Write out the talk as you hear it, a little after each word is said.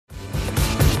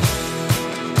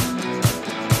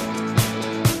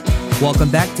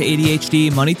Welcome back to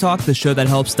ADHD Money Talk, the show that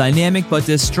helps dynamic but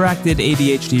distracted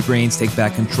ADHD brains take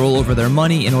back control over their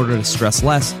money in order to stress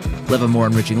less, live a more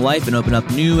enriching life, and open up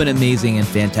new and amazing and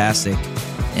fantastic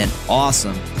and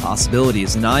awesome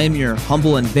possibilities. And I am your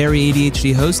humble and very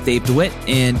ADHD host, Dave DeWitt.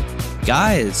 And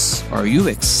guys, are you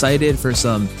excited for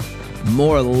some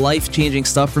more life-changing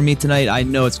stuff for me tonight? I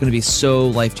know it's going to be so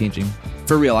life-changing.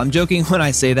 For real, I'm joking when I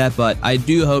say that, but I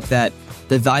do hope that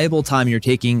the valuable time you're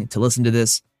taking to listen to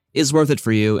this is worth it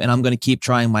for you, and I'm going to keep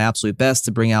trying my absolute best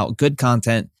to bring out good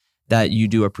content that you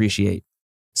do appreciate.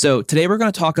 So today we're going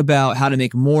to talk about how to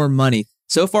make more money.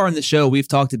 So far in the show, we've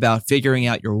talked about figuring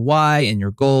out your why and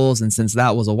your goals, and since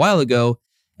that was a while ago,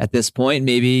 at this point,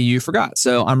 maybe you forgot.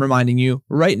 So I'm reminding you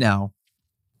right now.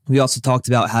 We also talked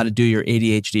about how to do your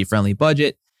ADHD-friendly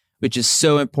budget, which is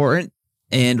so important,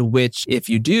 and which, if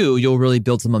you do, you'll really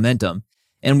build some momentum.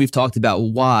 And we've talked about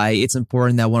why it's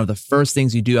important that one of the first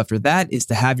things you do after that is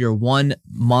to have your 1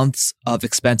 month's of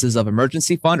expenses of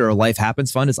emergency fund, or a life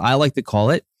happens fund, as I like to call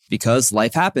it, because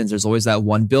life happens. There's always that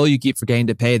one bill you keep forgetting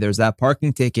to pay. There's that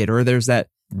parking ticket, or there's that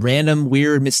random,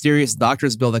 weird, mysterious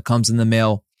doctor's bill that comes in the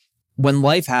mail. When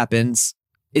life happens,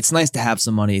 it's nice to have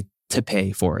some money to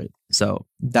pay for it. So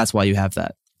that's why you have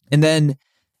that. And then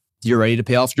you're ready to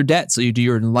pay off your debt. So you do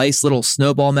your nice little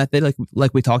snowball method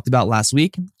like we talked about last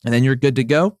week, and then you're good to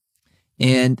go.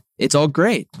 And it's all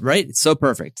great, right? It's so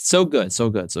perfect. So good,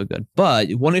 so good, so good.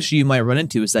 But one issue you might run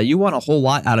into is that you want a whole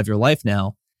lot out of your life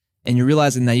now, and you're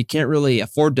realizing that you can't really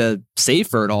afford to save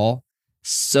for it all.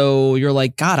 So you're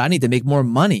like, God, I need to make more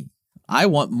money. I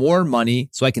want more money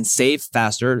so I can save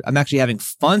faster. I'm actually having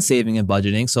fun saving and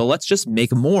budgeting. So let's just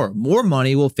make more. More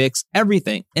money will fix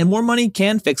everything. And more money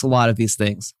can fix a lot of these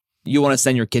things. You want to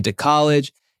send your kid to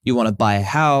college. You want to buy a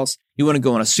house. You want to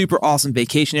go on a super awesome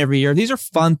vacation every year. These are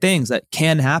fun things that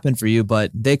can happen for you,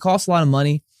 but they cost a lot of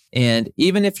money. And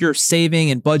even if you're saving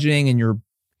and budgeting and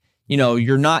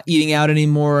you're not eating out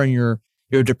anymore and you're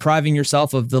depriving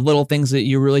yourself of the little things that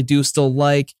you really do still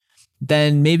like,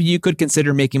 then maybe you could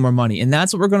consider making more money. And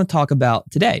that's what we're going to talk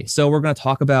about today. So we're going to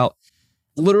talk about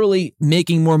literally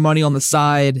making more money on the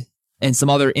side and some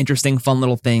other interesting, fun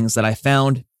little things that I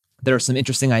found. There are some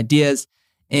interesting ideas.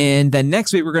 And then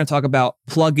next week, we're going to talk about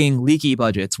plugging leaky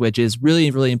budgets, which is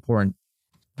really, really important.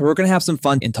 But we're going to have some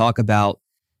fun and talk about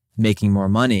making more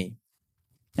money.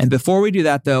 And before we do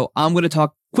that, though, I'm going to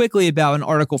talk quickly about an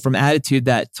article from Attitude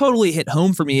that totally hit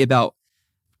home for me about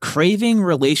craving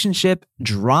relationship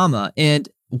drama. And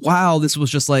wow, this was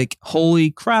just like,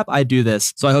 holy crap, I do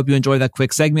this. So I hope you enjoyed that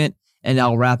quick segment. And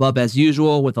I'll wrap up as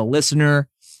usual with a listener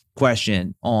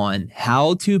question on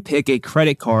how to pick a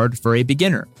credit card for a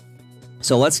beginner.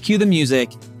 So let's cue the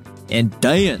music and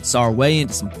dance our way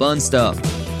into some fun stuff.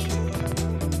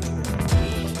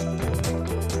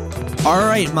 All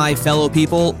right, my fellow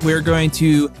people, we're going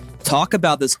to talk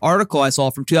about this article I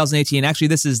saw from 2018. Actually,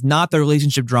 this is not the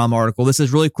relationship drama article. This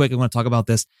is really quick. I want to talk about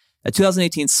this. A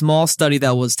 2018 small study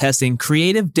that was testing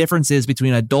creative differences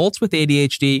between adults with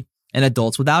ADHD and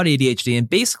adults without ADHD. And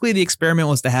basically the experiment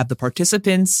was to have the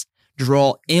participants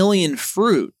draw alien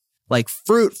fruit, like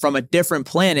fruit from a different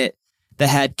planet that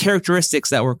had characteristics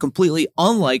that were completely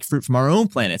unlike fruit from our own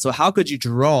planet. So how could you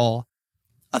draw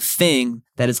a thing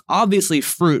that is obviously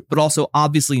fruit, but also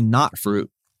obviously not fruit?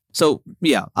 So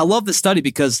yeah, I love this study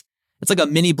because it's like a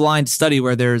mini blind study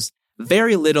where there's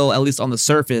very little, at least on the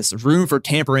surface, room for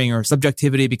tampering or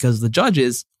subjectivity because the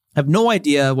judges have no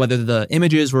idea whether the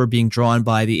images were being drawn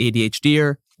by the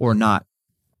ADHDer or not.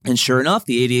 And sure enough,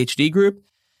 the ADHD group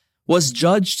was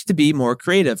judged to be more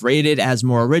creative, rated as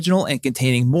more original and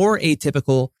containing more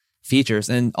atypical features.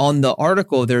 And on the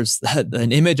article, there's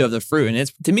an image of the fruit.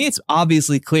 And to me, it's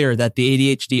obviously clear that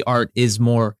the ADHD art is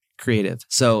more creative.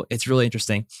 So it's really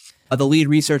interesting. The lead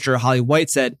researcher, Holly White,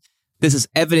 said, this is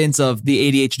evidence of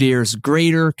the ADHDers'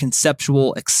 greater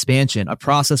conceptual expansion, a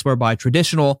process whereby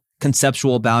traditional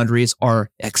conceptual boundaries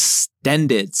are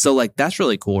extended. So like, that's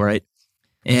really cool, right?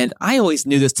 And I always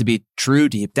knew this to be true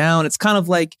deep down. It's kind of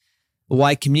like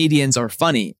why comedians are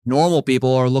funny. Normal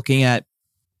people are looking at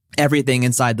everything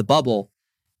inside the bubble,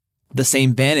 the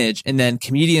same vantage. And then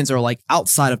comedians are like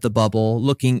outside of the bubble,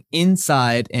 looking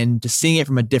inside and just seeing it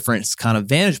from a different kind of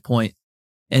vantage point.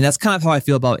 And that's kind of how I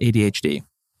feel about ADHD.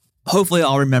 Hopefully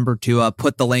I'll remember to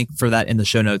put the link for that in the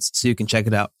show notes so you can check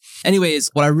it out. Anyways,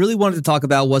 what I really wanted to talk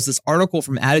about was this article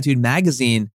from Attitude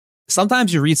magazine.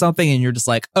 Sometimes you read something and you're just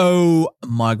like, oh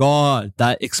my God,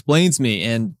 that explains me.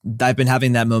 And I've been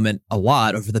having that moment a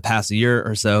lot over the past year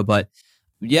or so. But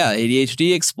yeah,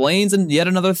 ADHD explains and yet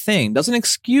another thing. Doesn't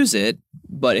excuse it,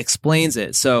 but explains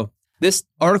it. So this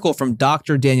article from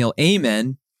Dr. Daniel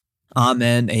Amen, I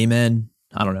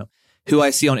don't know, who I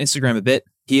see on Instagram a bit.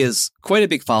 He has quite a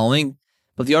big following,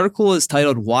 but the article is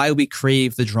titled Why We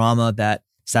Crave the Drama That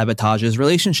Sabotages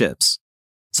Relationships.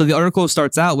 So the article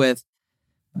starts out with,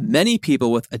 many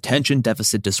people with attention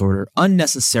deficit disorder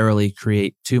unnecessarily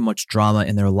create too much drama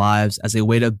in their lives as a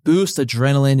way to boost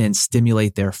adrenaline and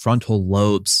stimulate their frontal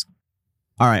lobes.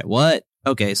 All right, what?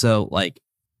 Okay, so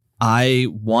I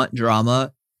want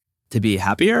drama to be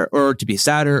happier or to be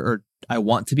sadder, or I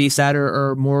want to be sadder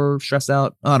or more stressed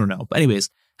out. I don't know. But anyways,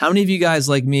 how many of you guys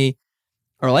like me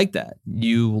are like that?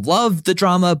 You love the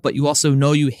drama, but you also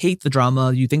know you hate the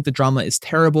drama. You think the drama is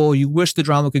terrible. You wish the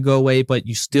drama could go away, but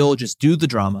you still just do the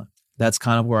drama. That's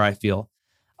kind of where I feel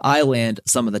I land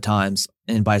some of the times.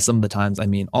 And by some of the times, I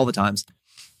mean all the times.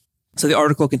 So the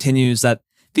article continues that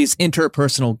these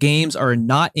interpersonal games are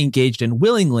not engaged in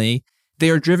willingly. They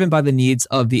are driven by the needs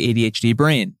of the ADHD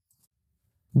brain.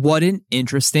 What an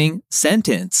interesting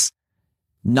sentence.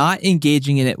 Not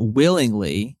engaging in it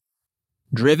willingly,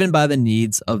 driven by the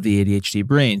needs of the ADHD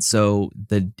brain. So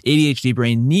the ADHD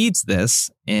brain needs this,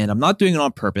 and I'm not doing it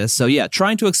on purpose. So yeah,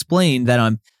 trying to explain that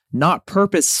I'm not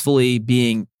purposefully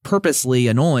being purposely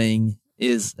annoying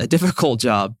is a difficult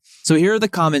job. So here are the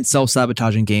common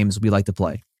self-sabotaging games we like to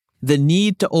play. The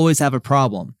need to always have a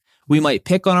problem. We might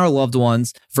pick on our loved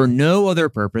ones for no other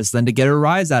purpose than to get a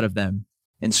rise out of them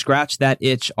and scratch that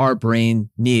itch our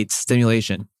brain needs,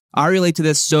 stimulation. I relate to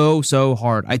this so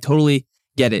hard. I totally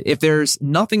get it. If there's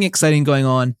nothing exciting going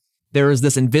on, there is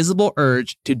this invisible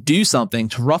urge to do something,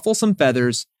 to ruffle some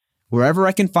feathers wherever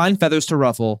I can find feathers to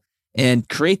ruffle and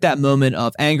create that moment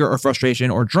of anger or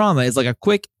frustration or drama is like a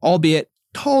quick, albeit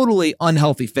totally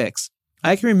unhealthy fix.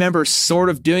 I can remember sort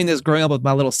of doing this growing up with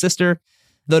my little sister,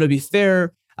 though to be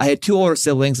fair, I had 2 older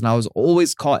siblings and I was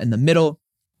always caught in the middle,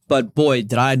 but boy,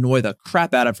 did I annoy the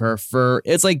crap out of her for,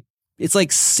 it's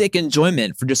like sick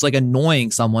enjoyment for just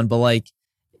annoying someone, but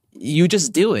you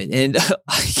just do it. And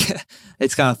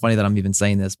it's kind of funny that I'm even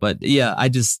saying this, but yeah,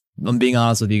 I'm being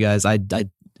honest with you guys. I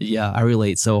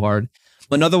relate so hard.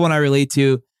 Another one I relate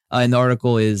to in the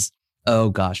article is,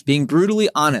 being brutally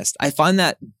honest. I find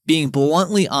that being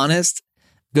bluntly honest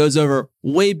goes over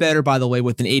way better, by the way,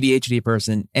 with an ADHD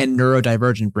person and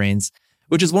neurodivergent brains,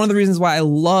 which is one of the reasons why I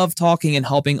love talking and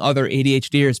helping other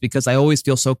ADHDers, because I always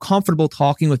feel so comfortable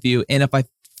talking with you. And if I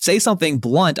say something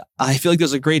blunt, I feel like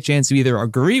there's a great chance you either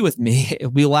agree with me,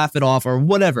 we laugh it off, or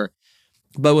whatever.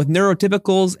 But with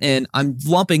neurotypicals, and I'm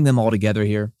lumping them all together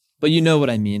here, but you know what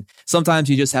I mean. Sometimes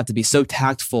you just have to be so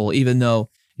tactful, even though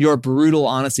your brutal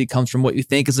honesty comes from what you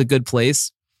think is a good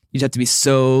place. You just have to be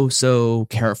so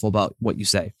careful about what you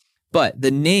say. But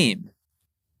the name,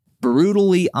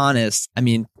 brutally honest, I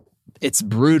mean, it's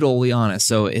brutally honest.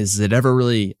 So is it ever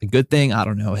really a good thing? I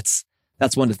don't know.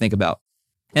 That's one to think about.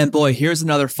 And boy, here's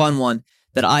another fun one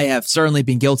that I have certainly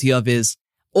been guilty of, is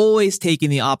always taking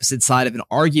the opposite side of an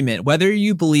argument, whether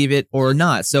you believe it or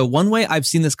not. So one way I've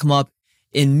seen this come up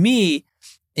in me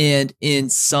and in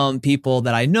some people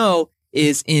that I know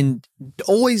is in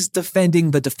always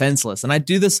defending the defenseless. And I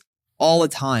do this all the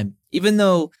time, even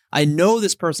though I know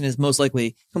this person is most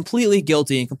likely completely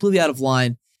guilty and completely out of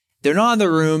line. They're not in the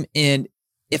room. And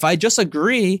if I just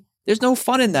agree, there's no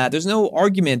fun in that. There's no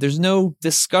argument. There's no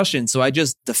discussion. So I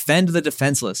just defend the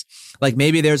defenseless. Like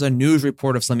maybe there's a news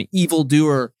report of some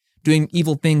evildoer doing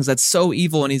evil things that's so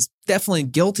evil and he's definitely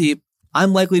guilty.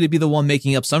 I'm likely to be the one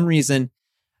making up some reason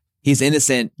he's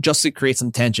innocent just to create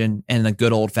some tension and a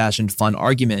good old-fashioned fun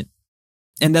argument.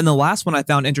 And then the last one I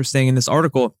found interesting in this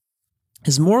article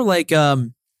is more like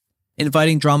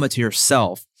inviting drama to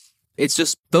yourself. It's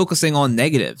just focusing on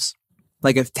negatives.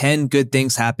 Like if 10 good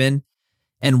things happen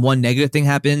and one negative thing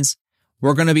happens,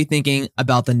 we're going to be thinking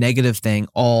about the negative thing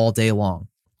all day long.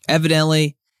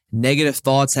 Evidently, negative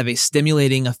thoughts have a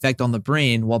stimulating effect on the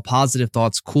brain while positive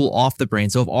thoughts cool off the brain.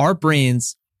 So if our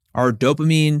brains, our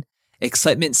dopamine,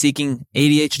 excitement-seeking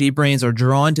ADHD brains are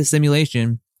drawn to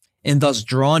stimulation and thus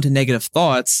drawn to negative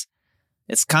thoughts,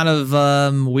 it's kind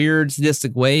of weird,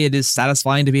 sadistic way it is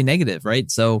satisfying to be negative,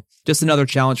 right? So just another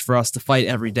challenge for us to fight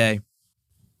every day.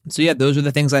 So yeah, those are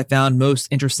the things I found most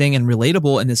interesting and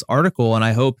relatable in this article, and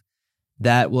I hope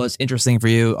that was interesting for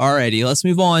you. Alrighty, let's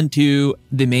move on to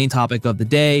the main topic of the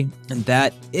day, and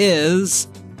that is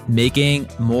making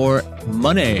more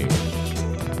money.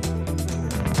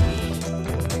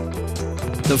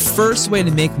 The first way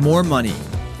to make more money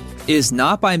is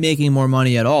not by making more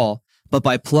money at all, but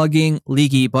by plugging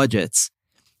leaky budgets.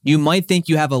 You might think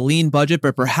you have a lean budget,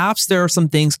 but perhaps there are some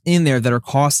things in there that are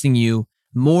costing you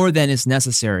more than is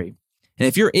necessary. And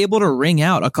if you're able to wring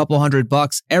out a couple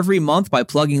 $100 every month by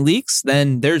plugging leaks,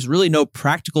 then there's really no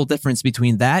practical difference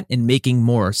between that and making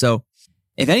more. So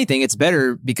If anything, it's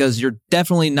better because you're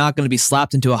definitely not going to be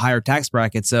slapped into a higher tax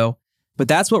bracket. But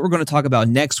that's what we're going to talk about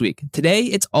next week. Today,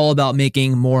 it's all about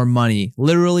making more money,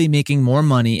 literally making more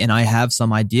money. And I have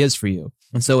some ideas for you.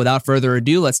 And so without further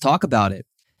ado, let's talk about it.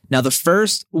 Now, the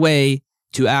first way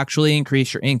to actually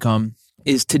increase your income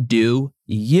is to do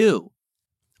you.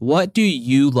 What do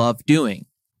you love doing?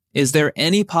 Is there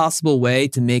any possible way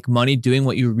to make money doing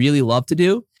what you really love to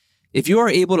do? If you are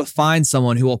able to find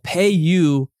someone who will pay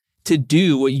you to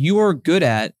do what you are good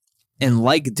at and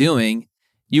like doing,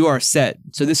 you are set.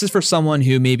 So this is for someone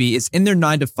who maybe is in their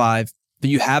 9 to 5, but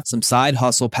you have some side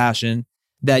hustle passion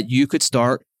that you could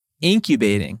start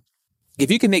incubating. If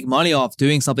you can make money off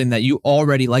doing something that you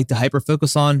already like to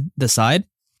hyper-focus on the side,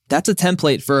 that's a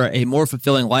template for a more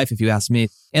fulfilling life, if you ask me.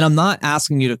 And I'm not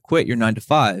asking you to quit your 9 to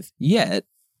 5 yet,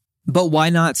 but why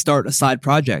not start a side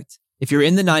project? If you're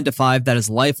in the 9 to 5 that is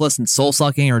lifeless and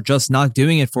soul-sucking or just not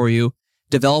doing it for you,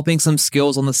 developing some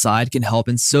skills on the side can help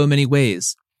in so many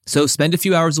ways. So spend a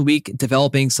few hours a week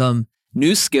developing some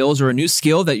new skills or a new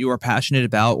skill that you are passionate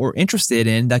about or interested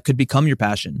in that could become your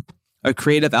passion. A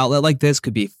creative outlet like this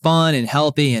could be fun and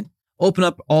healthy and open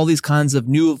up all these kinds of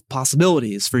new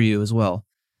possibilities for you as well.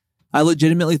 I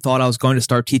legitimately thought I was going to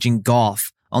start teaching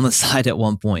golf on the side at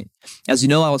one point. As you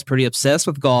know, I was pretty obsessed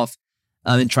with golf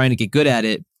and trying to get good at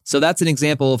it. So that's an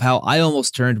example of how I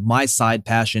almost turned my side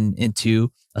passion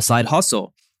into a side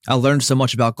hustle. I learned so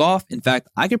much about golf. In fact,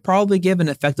 I could probably give an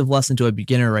effective lesson to a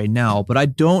beginner right now, but I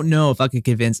don't know if I could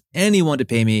convince anyone to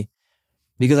pay me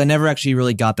because I never actually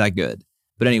really got that good.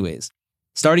 But anyways,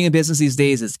 starting a business these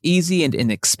days is easy and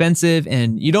inexpensive,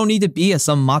 and you don't need to be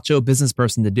some macho business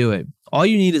person to do it. All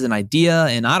you need is an idea,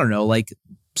 and I don't know, like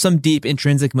some deep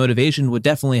intrinsic motivation would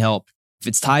definitely help. If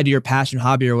it's tied to your passion,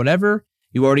 hobby, or whatever,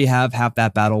 you already have half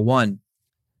that battle won.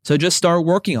 So just start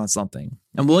working on something.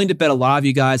 I'm willing to bet a lot of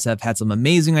you guys have had some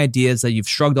amazing ideas that you've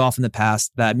shrugged off in the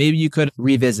past that maybe you could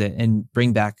revisit and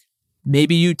bring back.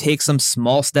 Maybe you take some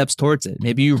small steps towards it.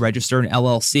 Maybe you register an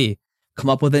LLC, come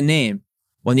up with a name.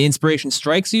 When the inspiration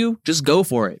strikes you, just go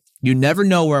for it. You never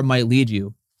know where it might lead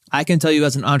you. I can tell you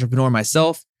as an entrepreneur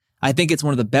myself, I think it's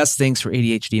one of the best things for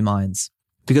ADHD minds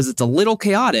because it's a little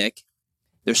chaotic.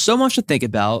 There's so much to think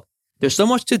about. There's so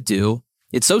much to do.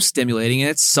 It's so stimulating and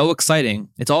it's so exciting.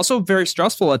 It's also very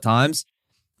stressful at times,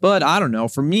 but I don't know.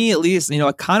 For me, at least,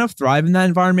 I kind of thrive in that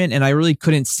environment and I really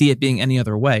couldn't see it being any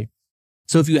other way.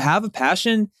 So if you have a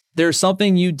passion, there's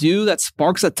something you do that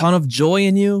sparks a ton of joy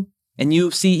in you and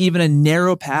you see even a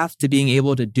narrow path to being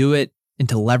able to do it and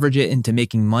to leverage it into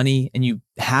making money and you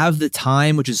have the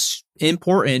time, which is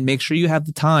important. Make sure you have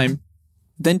the time,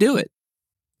 then do it.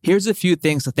 Here's a few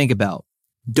things to think about.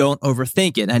 Don't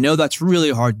overthink it. I know that's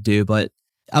really hard to do, but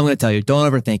I'm going to tell you,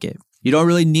 don't overthink it. You don't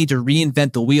really need to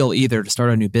reinvent the wheel either to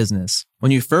start a new business.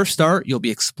 When you first start, you'll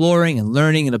be exploring and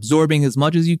learning and absorbing as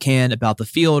much as you can about the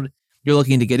field you're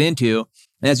looking to get into.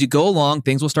 And as you go along,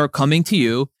 things will start coming to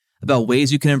you about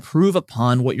ways you can improve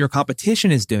upon what your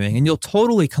competition is doing. And you'll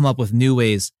totally come up with new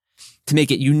ways to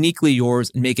make it uniquely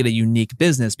yours and make it a unique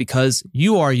business because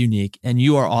you are unique and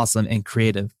you are awesome and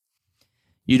creative.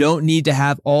 You don't need to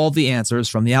have all the answers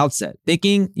from the outset.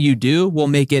 Thinking you do will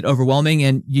make it overwhelming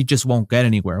and you just won't get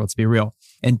anywhere. Let's be real.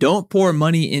 And don't pour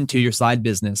money into your side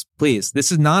business. Please.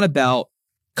 This is not about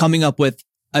coming up with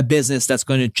a business that's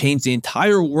going to change the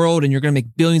entire world and you're going to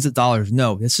make billions of dollars.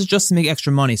 No, this is just to make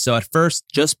extra money. So at first,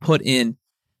 just put in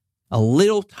a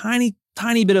little tiny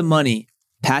bit of money,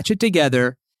 patch it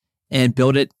together and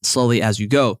build it slowly as you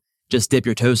go. Just dip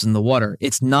your toes in the water.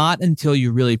 It's not until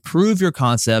you really prove your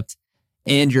concept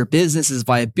and your business's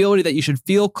viability that you should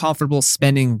feel comfortable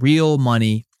spending real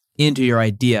money into your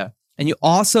idea. And you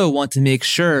also want to make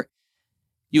sure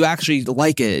you actually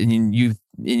like it. And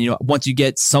once you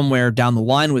get somewhere down the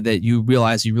line with it, you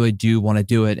realize you really do want to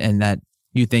do it and that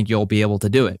you think you'll be able to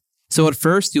do it. So at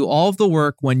first, do all of the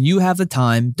work when you have the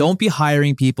time. Don't be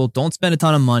hiring people. Don't spend a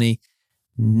ton of money.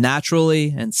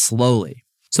 Naturally and slowly.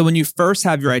 So when you first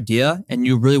have your idea and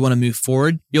you really want to move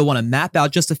forward, you'll want to map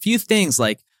out just a few things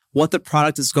like what the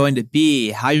product is going to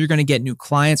be, how you're going to get new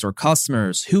clients or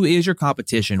customers, who is your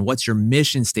competition, what's your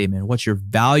mission statement, what's your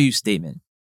value statement.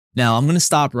 Now, I'm going to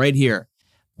stop right here,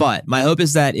 but my hope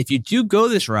is that if you do go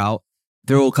this route,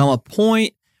 there will come a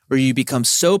point where you become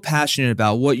so passionate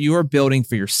about what you are building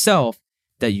for yourself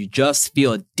that you just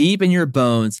feel it deep in your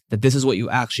bones that this is what you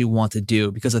actually want to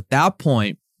do. Because at that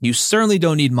point, you certainly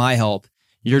don't need my help.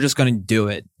 You're just going to do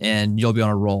it and you'll be on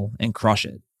a roll and crush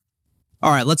it.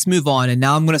 All right, let's move on. And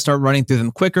now I'm going to start running through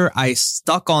them quicker. I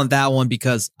stuck on that one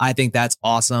because I think that's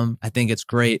awesome. I think it's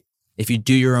great. If you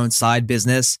do your own side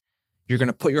business, you're going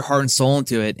to put your heart and soul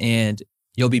into it and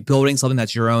you'll be building something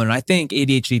that's your own. And I think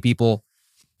ADHD people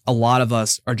a lot of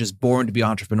us are just born to be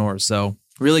entrepreneurs. So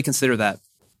really consider that.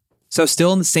 So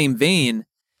still in the same vein,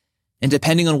 and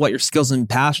depending on what your skills and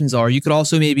passions are, you could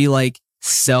also maybe like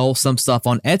sell some stuff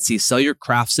on Etsy, sell your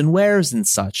crafts and wares and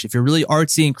such. If you're really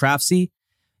artsy and craftsy,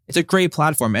 it's a great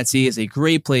platform. Etsy is a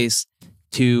great place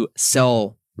to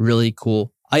sell really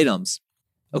cool items.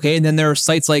 Okay, and then there are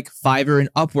sites like Fiverr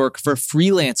and Upwork for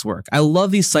freelance work. I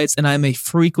love these sites and I'm a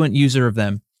frequent user of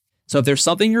them. So if there's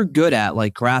something you're good at,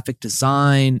 like graphic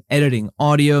design, editing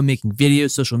audio, making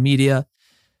videos, social media,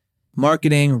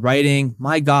 marketing, writing,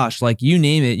 my gosh, like you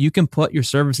name it, you can put your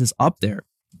services up there.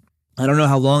 I don't know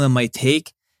how long it might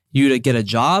take you to get a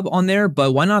job on there,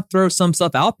 but why not throw some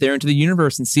stuff out there into the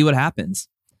universe and see what happens?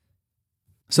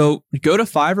 So go to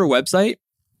Fiverr website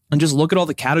and just look at all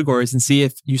the categories and see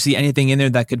if you see anything in there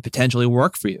that could potentially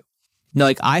work for you. Now,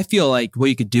 like I feel like what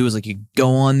you could do is like you could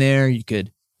go on there, you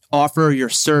could offer your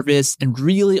service and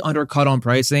really undercut on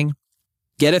pricing,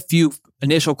 get a few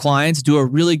initial clients, do a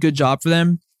really good job for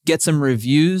them, get some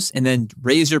reviews, and then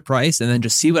raise your price and then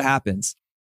just see what happens.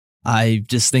 I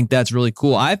just think that's really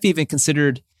cool. I've even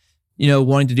considered,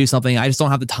 wanting to do something. I just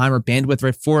don't have the time or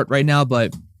bandwidth for it right now,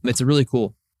 but it's really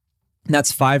cool. And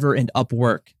that's Fiverr and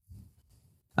Upwork.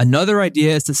 Another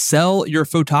idea is to sell your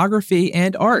photography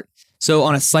and art. So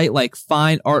on a site like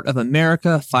Fine Art of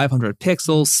America, 500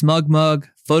 Pixels, SmugMug,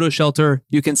 Photo Shelter,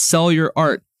 you can sell your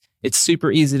art. It's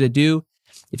super easy to do.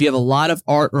 If you have a lot of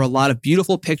art or a lot of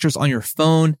beautiful pictures on your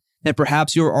phone, then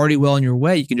perhaps you're already well on your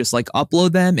way. You can just like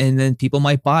upload them and then people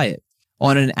might buy it.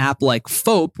 On an app like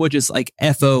FOAP, which is like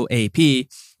FOAP,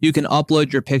 you can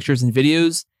upload your pictures and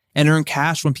videos and earn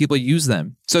cash when people use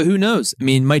them. So who knows? I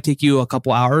mean, it might take you a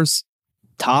couple hours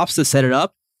tops to set it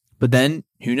up, but then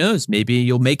who knows? Maybe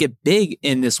you'll make it big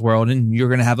in this world and you're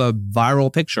going to have a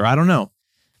viral picture. I don't know.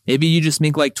 Maybe you just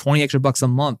make like 20 extra bucks a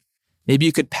month. Maybe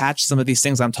you could patch some of these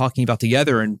things I'm talking about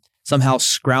together and somehow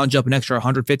scrounge up an extra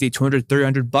 150, 200,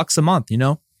 300 bucks a month.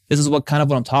 This is what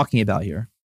I'm talking about here.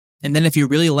 And then if you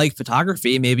really like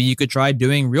photography, maybe you could try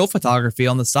doing real photography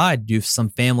on the side, do some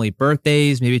family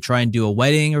birthdays, maybe try and do a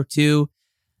wedding or two.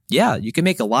 Yeah, you can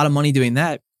make a lot of money doing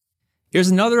that. Here's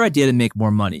another idea to make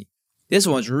more money. This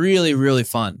one's really, really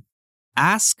fun.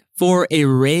 Ask for a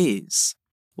raise.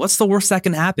 What's the worst that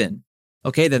can happen?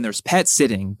 Okay, then there's pet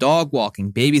sitting, dog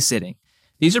walking, babysitting.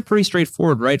 These are pretty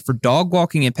straightforward, right? For dog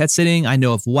walking and pet sitting, I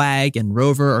know of Wag and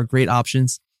Rover are great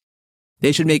options.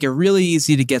 They should make it really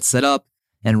easy to get set up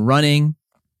and running.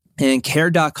 And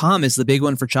care.com is the big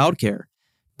one for childcare.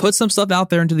 Put some stuff out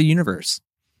there into the universe.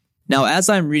 Now, as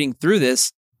I'm reading through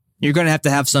this, you're going to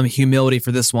have some humility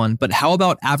for this one, but how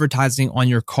about advertising on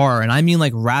your car? And I mean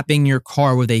like wrapping your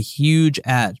car with a huge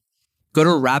ad. Go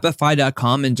to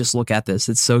Wrapify.com and just look at this.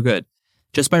 It's so good.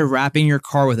 Just by wrapping your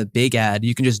car with a big ad,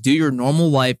 you can just do your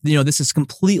normal life. This is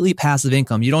completely passive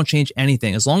income. You don't change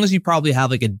anything. As long as you probably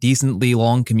have like a decently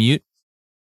long commute,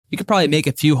 you could probably make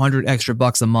a few hundred extra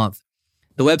bucks a month.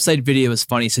 The website video is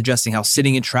funny, suggesting how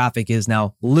sitting in traffic is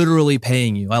now literally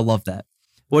paying you. I love that.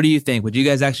 What do you think? Would you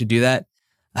guys actually do that?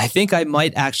 I think I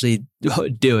might actually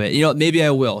do it. Maybe I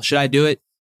will. Should I do it?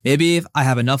 Maybe if I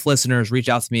have enough listeners reach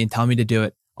out to me and tell me to do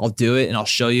it, I'll do it and I'll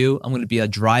show you. I'm going to be a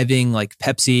driving like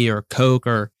Pepsi or Coke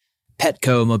or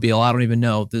Petco mobile. I don't even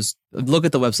know. Look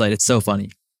at the website. It's so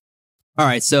funny. All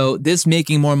right. So this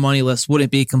making more money list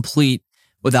wouldn't be complete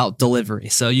without delivery.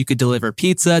 So you could deliver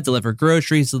pizza, deliver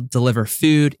groceries, deliver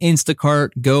food,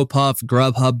 Instacart, GoPuff,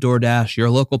 Grubhub, DoorDash, your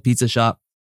local pizza shop.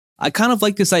 I kind of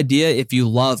like this idea if you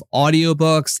love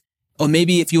audiobooks, or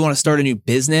maybe if you want to start a new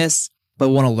business, but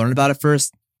want to learn about it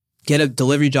first. Get a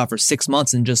delivery job for 6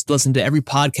 months and just listen to every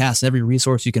podcast, every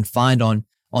resource you can find on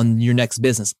your next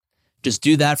business. Just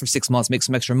do that for 6 months, make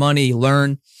some extra money,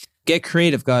 learn, get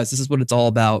creative, guys. This is what it's all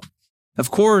about. Of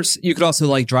course, you could also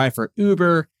like drive for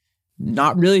Uber.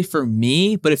 Not really for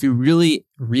me, but if you really,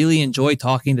 really enjoy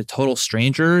talking to total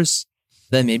strangers,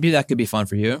 then maybe that could be fun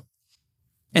for you.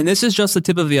 And this is just the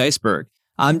tip of the iceberg.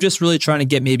 I'm just really trying to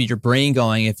get maybe your brain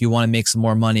going if you want to make some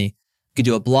more money. You could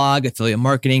do a blog, affiliate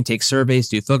marketing, take surveys,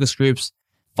 do focus groups,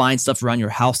 find stuff around your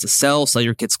house to sell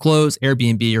your kids' clothes,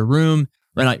 Airbnb your room,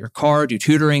 rent out your car, do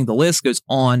tutoring. The list goes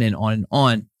on and on and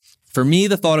on. For me,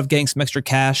 the thought of getting some extra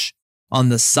cash on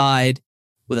the side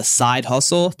with a side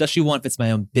hustle, especially one if it's my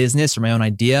own business or my own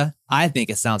idea, I think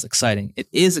it sounds exciting. It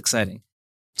is exciting.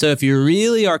 So if you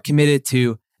really are committed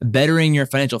to bettering your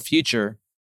financial future,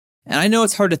 and I know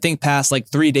it's hard to think past like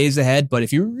 3 days ahead, but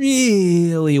if you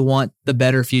really want the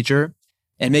better future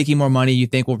and making more money you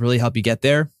think will really help you get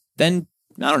there, then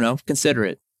I don't know, consider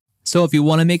it. So if you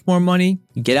want to make more money,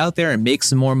 get out there and make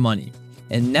some more money.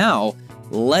 And now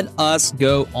let us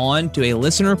go on to a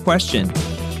listener question.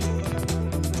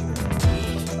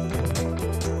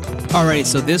 Alrighty,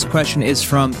 so this question is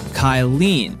from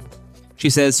Kylene. She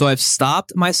says, so I've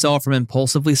stopped myself from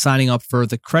impulsively signing up for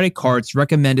the credit cards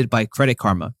recommended by Credit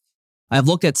Karma. I've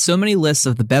looked at so many lists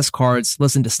of the best cards,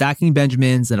 listened to Stacking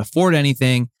Benjamins and Afford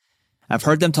Anything. I've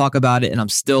heard them talk about it and I'm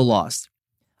still lost.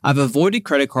 I've avoided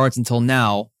credit cards until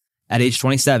now at age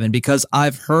 27 because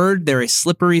I've heard they're a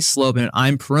slippery slope and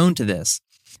I'm prone to this.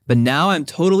 But now I'm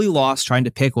totally lost trying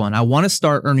to pick one. I want to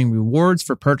start earning rewards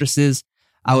for purchases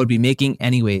I would be making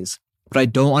anyways, but I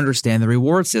don't understand the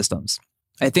reward systems.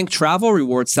 I think travel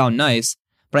rewards sound nice,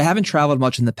 but I haven't traveled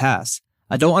much in the past.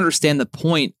 I don't understand the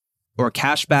point or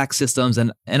cashback systems,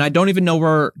 and I don't even know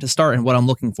where to start and what I'm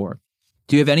looking for.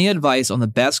 Do you have any advice on the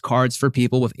best cards for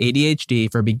people with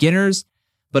ADHD for beginners,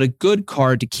 but a good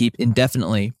card to keep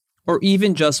indefinitely, or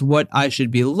even just what I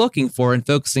should be looking for and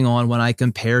focusing on when I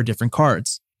compare different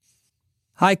cards?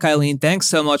 Hi, Kylene. Thanks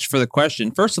so much for the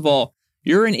question. First of all,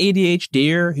 you're an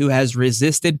ADHDer who has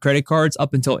resisted credit cards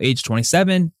up until age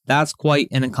 27. That's quite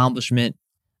an accomplishment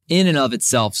in and of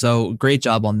itself. So great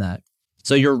job on that.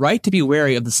 So you're right to be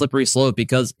wary of the slippery slope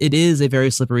because it is a very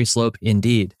slippery slope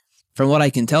indeed. From what I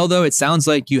can tell, though, it sounds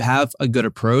like you have a good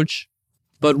approach.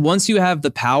 But once you have the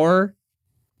power,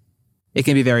 it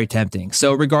can be very tempting.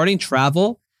 So regarding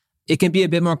travel, it can be a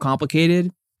bit more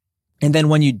complicated. And then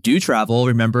when you do travel,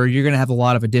 remember, you're going to have a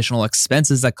lot of additional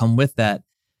expenses that come with that,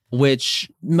 which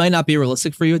might not be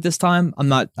realistic for you at this time.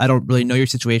 I don't really know your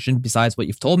situation besides what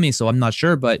you've told me, so I'm not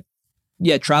sure. But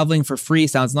yeah, traveling for free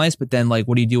sounds nice, but then what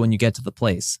do you do when you get to the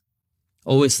place?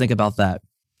 Always think about that.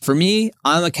 For me,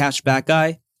 I'm a cashback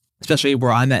guy, especially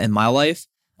where I'm at in my life.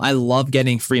 I love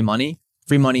getting free money.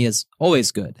 Free money is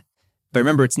always good. But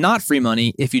remember, it's not free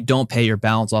money if you don't pay your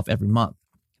balance off every month.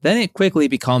 Then it quickly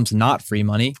becomes not free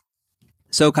money.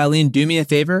 So Kylene, do me a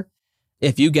favor.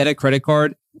 If you get a credit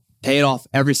card, pay it off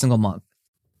every single month.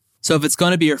 So if it's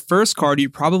going to be your first card, you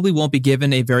probably won't be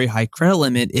given a very high credit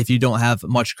limit if you don't have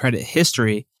much credit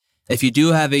history. If you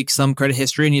do have some credit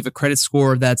history and you have a credit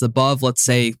score that's above, let's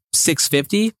say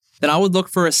 650, then I would look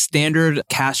for a standard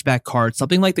cashback card,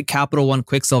 something like the Capital One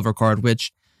Quicksilver card,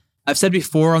 which I've said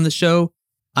before on the show,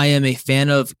 I am a fan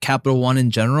of Capital One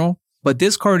in general, but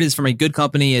this card is from a good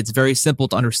company. It's very simple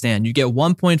to understand. You get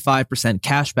 1.5%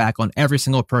 cash back on every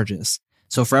single purchase.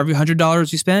 So for every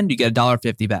 $100 you spend, you get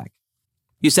 $1.50 back.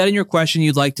 You said in your question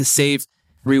you'd like to save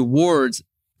rewards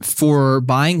for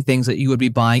buying things that you would be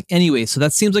buying anyway. So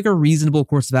that seems like a reasonable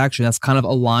course of action. That's kind of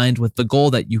aligned with the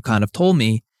goal that you kind of told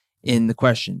me in the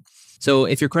question. So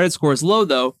if your credit score is low,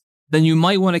 though, then you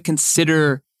might want to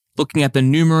consider looking at the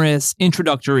numerous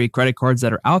introductory credit cards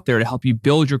that are out there to help you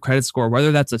build your credit score,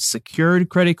 whether that's a secured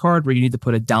credit card where you need to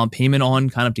put a down payment on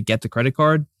kind of to get the credit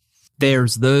card.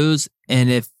 There's those. And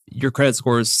if your credit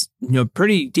score is,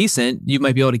 pretty decent, you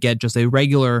might be able to get just a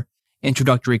regular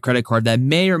introductory credit card that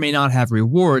may or may not have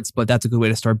rewards, but that's a good way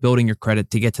to start building your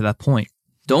credit to get to that point.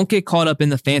 Don't get caught up in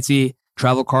the fancy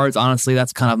travel cards. Honestly,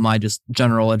 that's kind of my just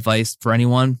general advice for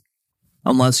anyone,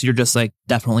 unless you're just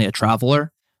definitely a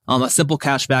traveler. A simple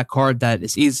cashback card that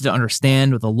is easy to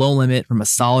understand with a low limit from a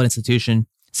solid institution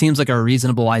seems like a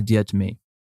reasonable idea to me.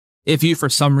 If you, for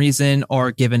some reason,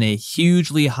 are given a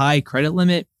hugely high credit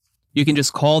limit, you can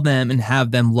just call them and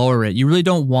have them lower it. You really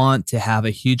don't want to have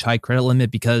a huge high credit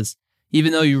limit because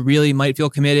even though you really might feel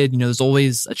committed, there's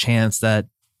always a chance that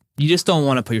you just don't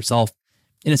want to put yourself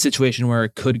in a situation where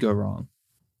it could go wrong.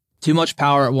 Too much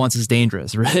power at once is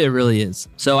dangerous. It really is.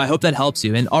 So I hope that helps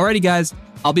you. And alrighty, guys,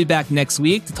 I'll be back next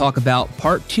week to talk about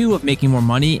part 2 of making more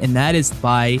money, and that is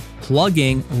by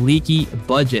plugging leaky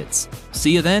budgets.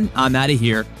 See you then. I'm out of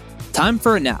here. Time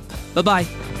for a nap. Bye-bye.